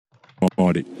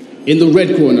Omole. In the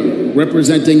red corner,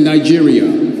 representing Nigeria,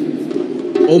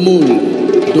 Omole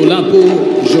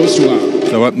Dolapo Joshua.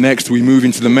 So up next, we move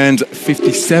into the men's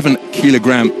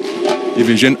 57-kilogram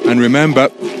division. And remember,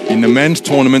 in the men's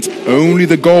tournament, only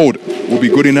the gold will be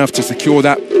good enough to secure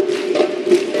that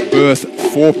berth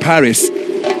for Paris.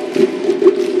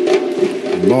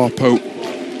 Dolapo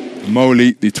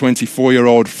Omole, the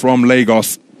 24-year-old from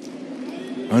Lagos,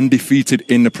 undefeated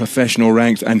in the professional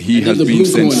ranks, and he has been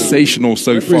sensational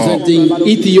so far.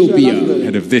 Ethiopia,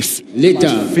 ahead of this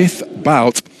Leta, fifth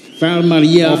bout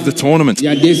Fikremariyam of the tournament.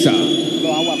 Leta.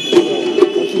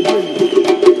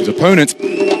 His opponent,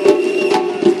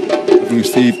 having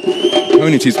received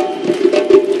opponent is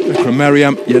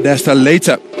Fikremariyam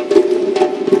Leta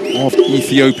of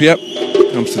Ethiopia.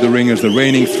 Comes to the ring as the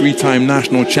reigning three-time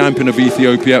national champion of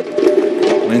Ethiopia.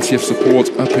 Plenty of support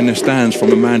up in the stands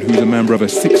from a man who's a member of a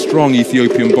six-strong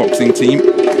Ethiopian boxing team.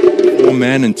 4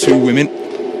 men and 2 women.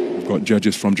 We've got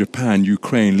judges from Japan,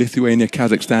 Ukraine, Lithuania,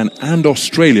 Kazakhstan and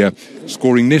Australia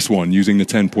scoring this one using the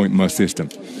 10-point must system.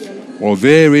 Well,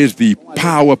 there is the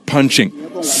power-punching,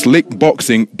 slick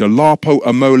boxing Dolapo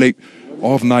Omole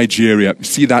of Nigeria. You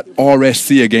see that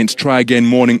RSC against Try Again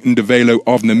Morning Ndavelo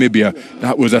of Namibia.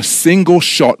 That was a single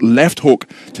shot left hook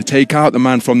to take out the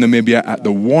man from Namibia at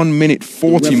the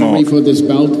 1:40 the mark. referee for this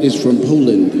bout is from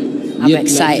Poland. I'm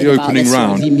excited The about opening this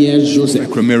round.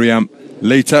 Fikremariyam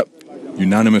Leta,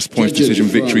 unanimous points decision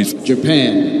victories.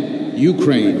 Japan,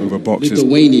 Ukraine, over boxers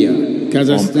Lithuania,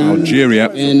 Kazakhstan, Algeria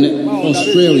and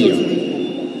Australia.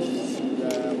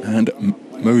 And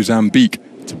Mozambique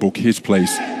to book his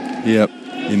place here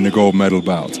in the gold medal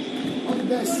bout.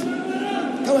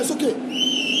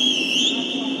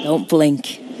 Don't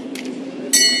blink.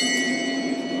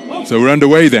 So we're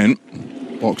underway then.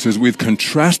 Boxers with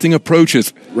contrasting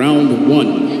approaches. Round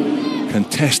 1.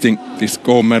 Contesting this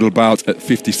gold medal bout at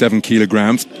 57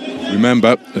 kilograms.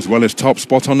 Remember, as well as top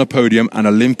spot on the podium, an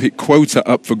Olympic quota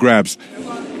up for grabs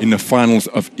in the finals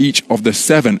of each of the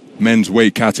 7 men's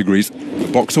weight categories. The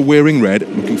boxer wearing red,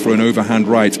 looking for an overhand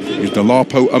right, is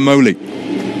Dolapo Omole.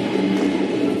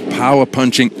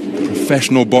 Power-punching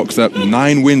professional boxer,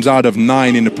 9 wins out of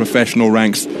 9 in the professional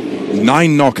ranks,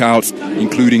 9 knockouts,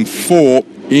 including 4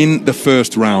 in the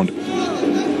first round.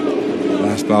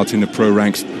 Last bout in the pro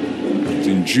ranks was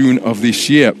in June of this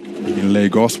year in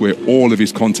Lagos, where all of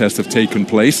his contests have taken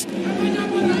place.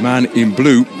 The man in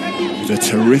blue is a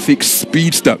terrific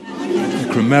speedster,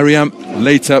 Fikremariyam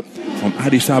Leta from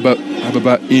Addis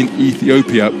Ababa in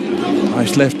Ethiopia.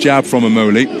 Nice left jab from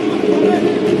Omole.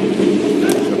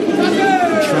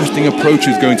 Contrasting approach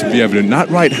is going to be evident. That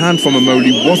right hand from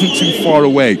Omole wasn't too far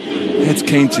away. Heads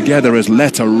came together as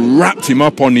Leta wrapped him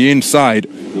up on the inside.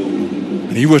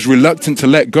 And he was reluctant to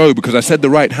let go because I said the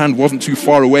right hand wasn't too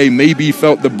far away. Maybe he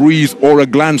felt the breeze or a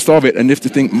glance of it, and if to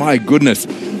think, my goodness,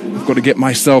 I've got to get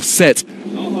myself set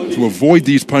to avoid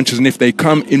these punches, and if they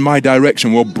come in my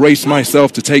direction, well, brace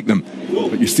myself to take them.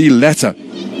 But you see Leta,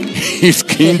 he's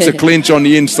keen to clinch on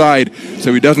the inside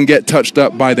so he doesn't get touched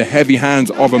up by the heavy hands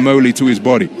of Omole to his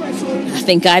body. I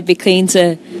think I'd be keen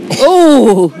to...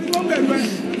 Oh!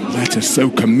 Leta so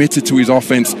committed to his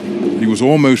offense, he was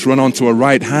almost run onto a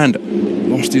right hand.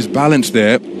 Lost his balance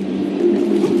there.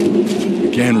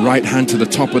 Again, right hand to the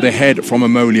top of the head from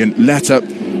Omole, and Leta,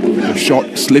 the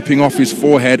shot slipping off his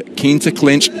forehead, keen to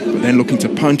clinch, but then looking to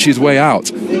punch his way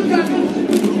out.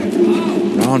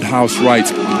 Roundhouse right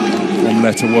from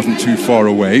Leta wasn't too far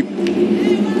away.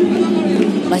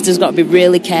 Leta's got to be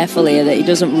really careful here that he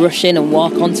doesn't rush in and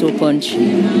walk onto a punch. So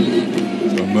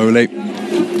Omole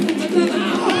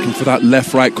looking for that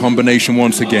left-right combination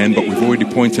once again, but we've already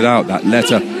pointed out that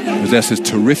Leta possesses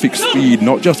terrific speed,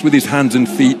 not just with his hands and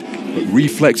feet, but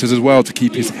reflexes as well to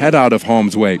keep his head out of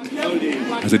harm's way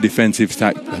as a defensive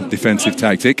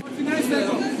tactic.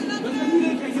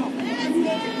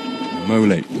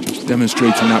 Omole just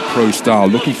demonstrating that pro style,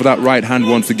 looking for that right hand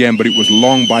once again, but it was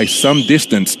long by some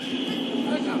distance.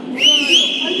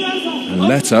 And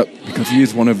Leta, because he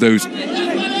is one of those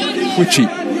twitchy,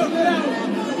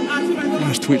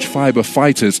 fast twitch fiber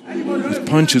fighters, his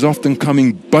punches often come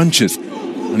in bunches.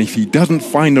 And if he doesn't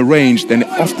find the range, then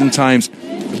oftentimes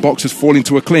the boxers fall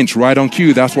into a clinch right on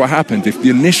cue. That's what happens. If the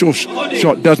initial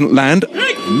shot doesn't land,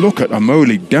 look at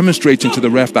Omole demonstrating to the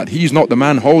ref that he's not the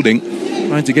man holding,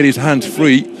 trying to get his hands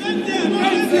free.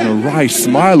 And a wry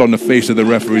smile on the face of the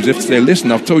referee as if to say,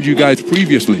 listen, I've told you guys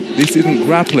previously, this isn't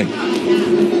grappling.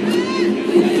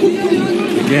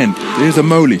 Again, there's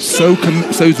Omole,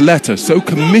 so's Leta, so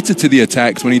committed to the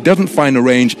attacks. When he doesn't find the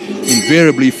range,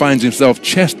 invariably finds himself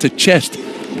chest to chest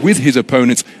with his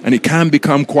opponents, and it can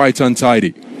become quite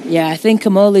untidy. Yeah, I think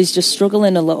Omole's just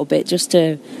struggling a little bit just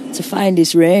to find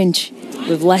his range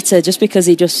with Leta, just because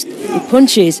he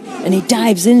punches and he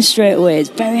dives in straight away. It's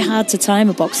very hard to time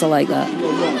a boxer like that.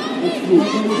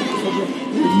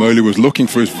 Omole was looking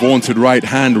for his vaunted right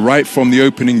hand right from the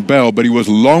opening bell, but he was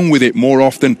long with it more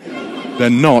often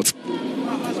than not.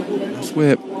 That's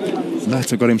where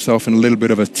Leta got himself in a little bit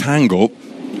of a tangle.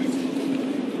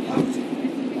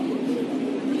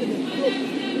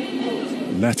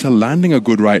 Leta landing a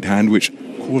good right hand, which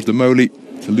caused Omole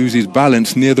to lose his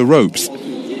balance near the ropes.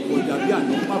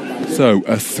 So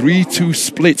a 3-2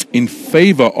 split in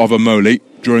favor of Omole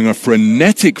during a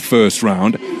frenetic first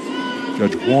round.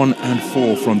 Judge 1 and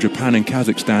 4 from Japan and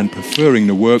Kazakhstan preferring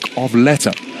the work of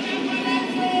Leta.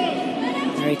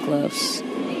 Very close.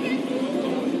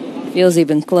 Feels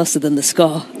even closer than the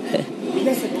score.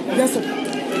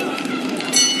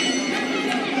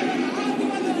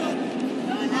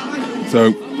 So,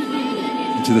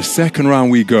 into the second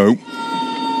round we go.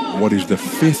 What is the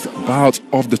 5th bout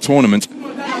of the tournament?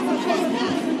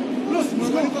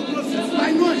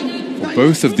 For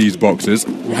both of these boxers,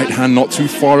 right hand not too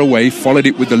far away, followed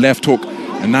it with the left hook,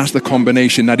 and that's the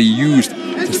combination that he used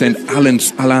to send Alain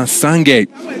Sange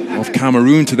of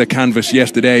Cameroon to the canvas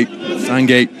yesterday.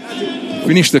 Sange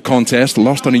finished the contest,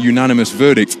 lost on a unanimous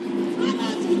verdict.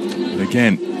 But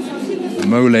again,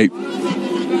 Omole,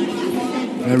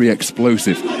 very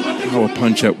explosive power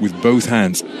puncher with both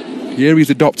hands. Here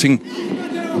he's adopting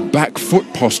a back foot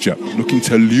posture, looking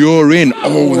to lure in.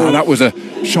 Oh, now that was a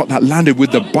shot that landed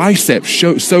with the bicep.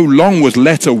 So long was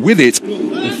Leta with it.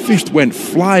 The fist went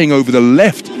flying over the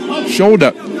left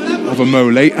shoulder of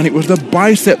Omole, and it was the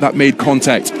bicep that made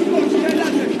contact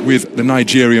with the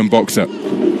Nigerian boxer.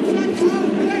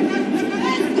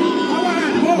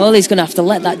 Omole's going to have to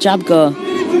let that jab go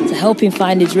to help him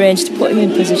find his range, to put him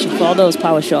in position for those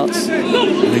power shots.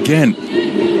 And again,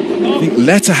 I think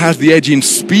Leta has the edge in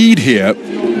speed here.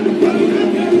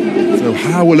 So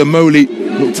how will Omole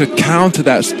look to counter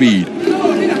that speed?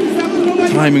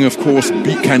 Timing, of course,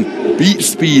 can beat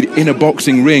speed in a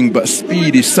boxing ring, but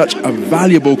speed is such a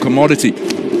valuable commodity.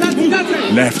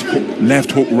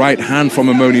 Left hook, right hand from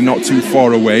Omole, not too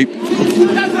far away.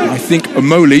 I think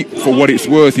Omole, for what it's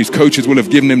worth, his coaches will have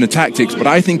given him the tactics, but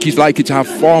I think he's likely to have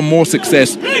far more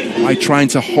success by trying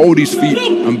to hold his feet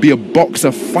and be a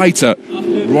boxer fighter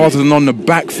rather than on the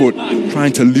back foot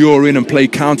trying to lure in and play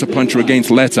counter-puncher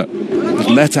against Leta. Because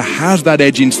Leta has that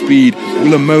edge in speed.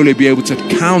 Will Omole be able to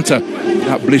counter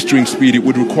that blistering speed? It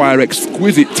would require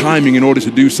exquisite timing in order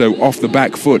to do so off the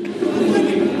back foot.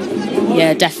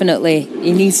 Yeah, definitely.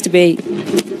 He needs to be...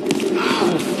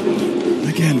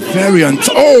 Again, very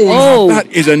Oh, that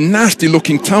is a nasty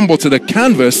looking tumble to the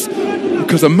canvas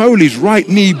because Omole's right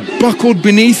knee buckled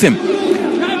beneath him.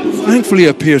 Thankfully, it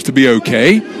appears to be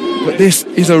okay, but this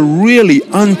is a really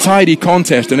untidy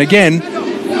contest. And again,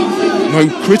 no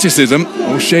criticism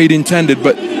or shade intended,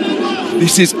 but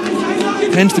this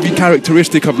tends to be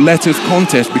characteristic of Leta's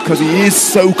contest because he is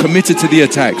so committed to the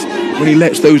attacks. When he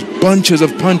lets those bunches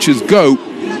of punches go,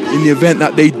 in the event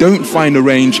that they don't find a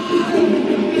range,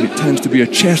 it tends to be a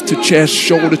chest-to-chest,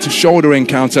 shoulder-to-shoulder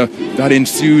encounter that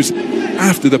ensues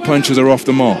after the punches are off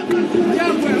the mark.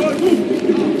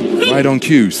 Right on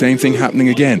cue, same thing happening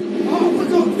again.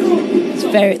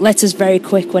 Leta's very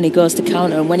quick when he goes to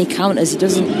counter, and when he counters, he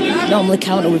doesn't normally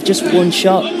counter with just one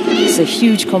shot. It's a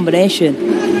huge combination.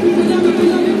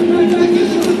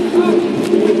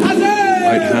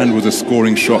 Right hand was a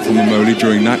scoring shot from Omole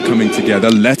during that coming together.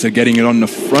 Leta getting it on the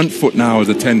front foot now as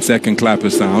a 10-second clapper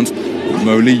sounds.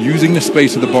 Omole using the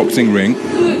space of the boxing ring.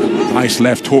 Nice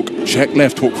left hook, check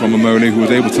left hook from Omole, who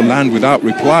was able to land without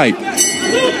reply.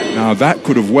 Now that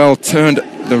could have well turned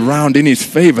the round in his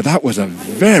favor. That was a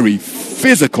very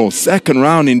physical second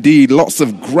round indeed. Lots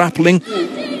of grappling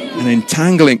and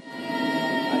entangling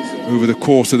over the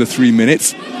course of the 3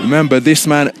 minutes. Remember, this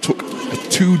man took a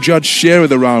 2-judge share of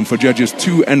the round for judges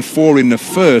 2 and 4 in the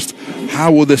first.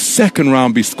 How will the second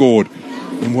round be scored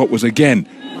in what was again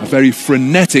a very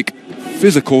frenetic,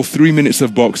 physical 3 minutes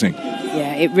of boxing?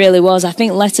 Yeah, it really was. I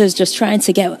think Leta's just trying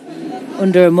to get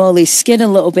under Omole's skin a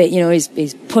little bit. You know, he's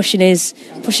pushing his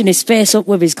face up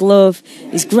with his glove.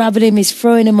 He's grabbing him. He's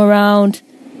throwing him around.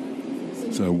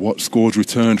 So what scores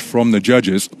returned from the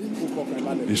judges?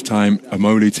 This time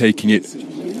Omole taking it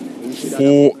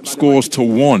 4 scores to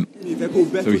 1.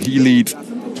 So he leads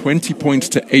 20 points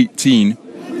to 18.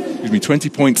 20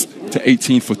 points to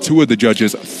 18 for 2 of the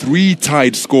judges. 3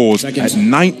 tied scores at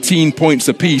 19 points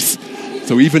apiece.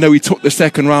 So even though he took the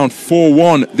second round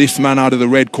 4-1, this man out of the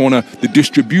red corner, the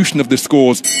distribution of the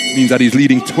scores means that he's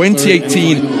leading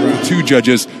 20-18 for 2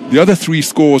 judges. The other 3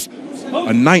 scores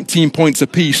and 19 points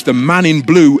apiece, the man in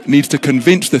blue needs to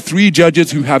convince the three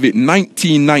judges who have it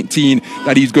 19-19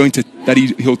 that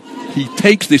he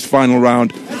takes this final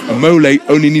round. Omole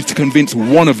only needs to convince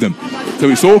one of them. So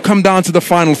it's all come down to the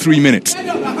final 3 minutes.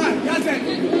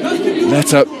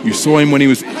 Leta, you saw him when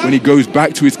he goes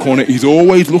back to his corner. He's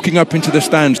always looking up into the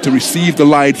stands to receive the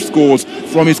live scores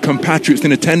from his compatriots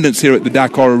in attendance here at the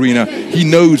Dakar Arena. He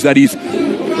knows that he's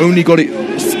only got it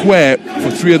square for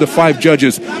 3 of the 5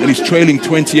 judges, and he's trailing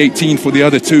 20-18 for the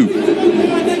other 2.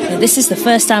 This is the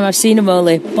first time I've seen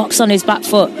Omole box on his back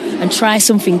foot and try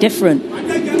something different.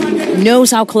 He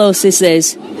knows how close this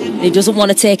is. He doesn't want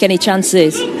to take any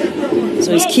chances.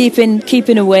 So he's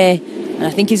keeping away, and I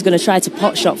think he's going to try to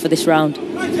pot shot for this round.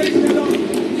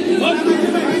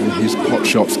 His pot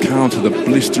shots counter the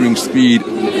blistering speed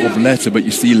of Leta, but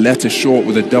you see Leta short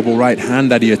with a double right hand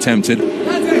that he attempted.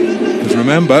 Because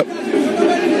remember,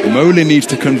 Omole needs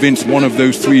to convince one of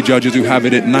those 3 judges who have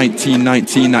it at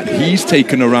 19-19 that he's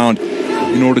taken a round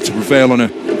in order to prevail on a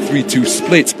 3-2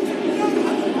 split.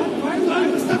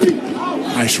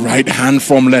 Nice right hand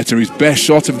from Leta, his best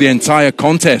shot of the entire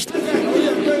contest.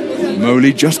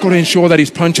 Omole just got to ensure that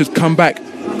his punches come back to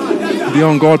the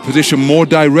on-guard position more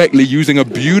directly, using a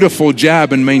beautiful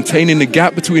jab and maintaining the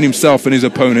gap between himself and his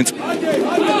opponent.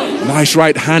 Nice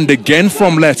right hand again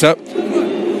from Leta.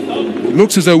 It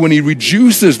looks as though when he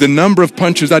reduces the number of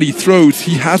punches that he throws,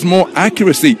 he has more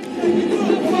accuracy,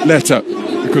 Leta.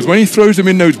 Because when he throws them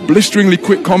in those blisteringly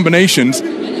quick combinations,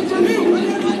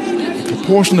 the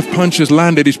proportion of punches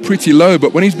landed is pretty low.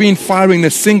 But when he's been firing the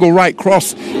single right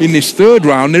cross in this 3rd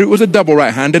round, it was a double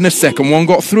right hand and the second one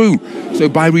got through. So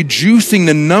by reducing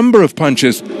the number of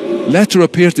punches, Leta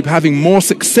appears to be having more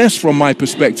success from my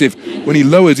perspective when he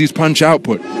lowers his punch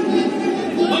output.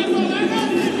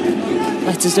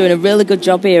 Leta's doing a really good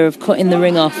job here of cutting the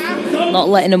ring off, not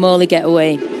letting Omole get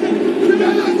away.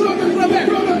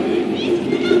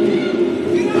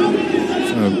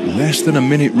 So less than a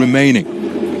minute remaining.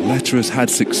 Leta has had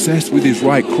success with his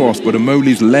right cross, but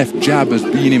Omole's left jab has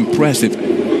been impressive.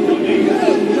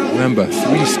 Remember,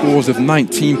 3 scores of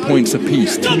 19 points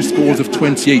apiece, 2 scores of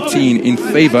 20-18 in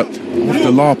favor of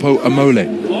Dolapo Omole.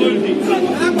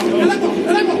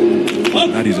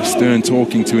 That is a stern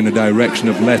talking to in the direction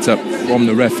of Leta from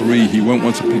the referee. He won't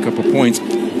want to pick up a point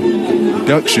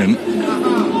deduction.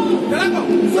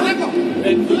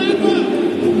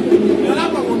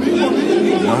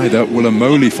 Neither will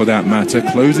Omole, for that matter.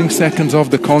 Closing seconds of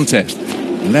the contest.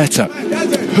 Leta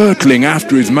hurtling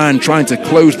after his man, trying to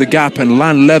close the gap and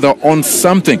land leather on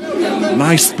something.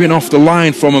 Nice spin off the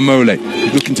line from Omole.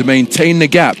 He's looking to maintain the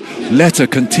gap. Leta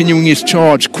continuing his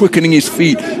charge, quickening his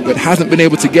feet, but hasn't been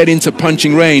able to get into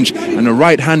punching range. And a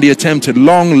right-handy attempted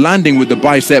long landing with the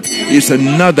bicep is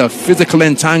another physical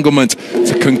entanglement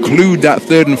to conclude that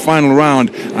 3rd and final round.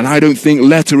 And I don't think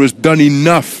Leta has done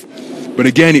enough. But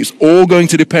again, it's all going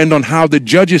to depend on how the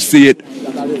judges see it.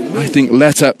 I think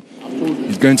Leta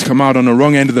is going to come out on the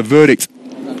wrong end of the verdict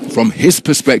from his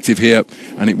perspective here,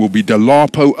 and it will be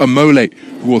Dolapo Omole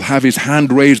who will have his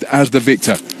hand raised as the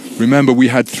victor. Remember, we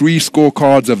had 3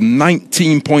 scorecards of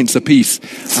 19 points apiece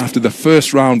after the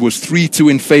first round was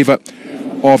 3-2 in favor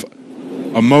of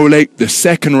Omole. The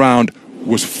second round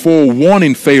was 4-1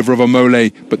 in favor of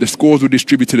Omole, but the scores were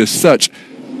distributed as such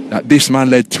that this man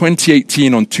led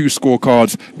 20-18 on 2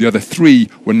 scorecards. The other 3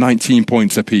 were 19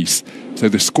 points apiece. So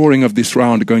the scoring of this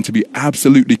round are going to be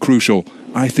absolutely crucial.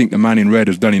 I think the man in red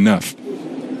has done enough.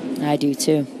 I do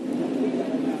too.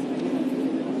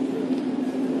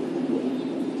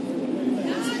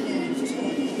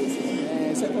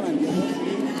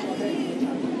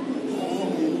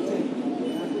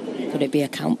 Could it be a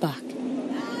countback?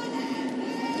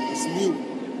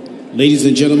 Ladies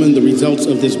and gentlemen, the results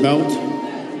of this bout.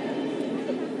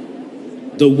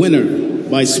 The winner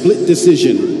by split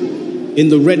decision in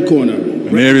the red corner.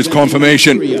 And here is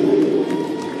confirmation.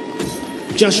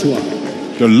 Joshua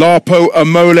Dolapo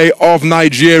Omole of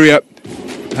Nigeria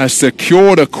has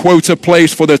secured a quota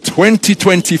place for the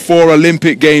 2024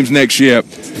 Olympic Games next year.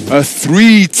 A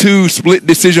 3-2 split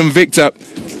decision victor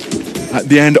at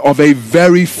the end of a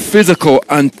very physical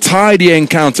and tidy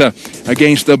encounter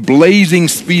against the blazing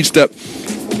speedster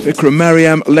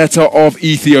Fikremariyam Leta of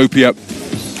Ethiopia.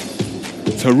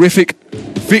 Terrific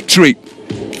victory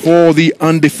for the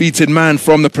undefeated man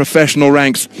from the professional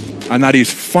ranks, and that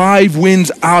is 5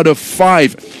 wins out of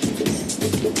 5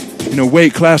 in a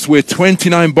weight class where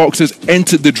 29 boxers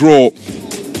entered the draw.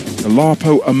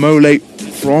 Dolapo Omole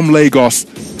from Lagos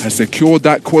has secured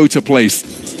that quota place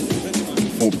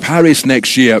for Paris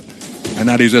next year, and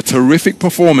that is a terrific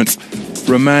performance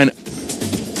for a man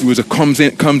He comes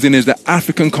in as the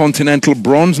African Continental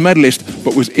bronze medalist,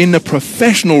 but was in the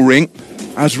professional ring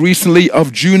as recently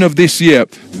of June of this year.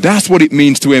 That's what it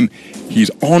means to him. He's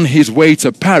on his way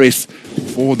to Paris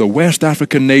for the West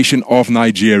African nation of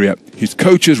Nigeria. His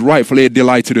coaches rightfully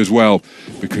delighted as well,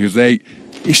 because they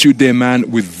issued their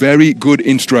man with very good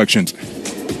instructions.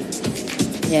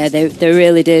 Yeah, they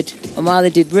really did.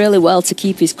 Omole did really well to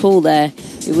keep his cool there.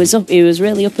 He was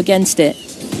really up against it.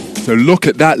 So look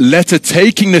at that, Leta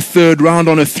taking the third round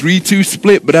on a 3-2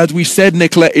 split. But as we said,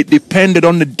 Nicola, it depended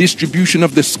on the distribution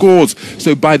of the scores.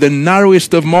 So by the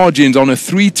narrowest of margins on a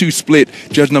 3-2 split,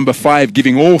 judge number 5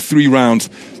 giving all 3 rounds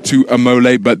to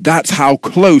Omole. But that's how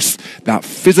close that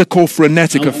physical,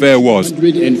 frenetic affair was. It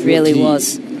really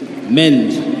was.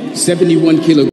 Men, 71 kilograms.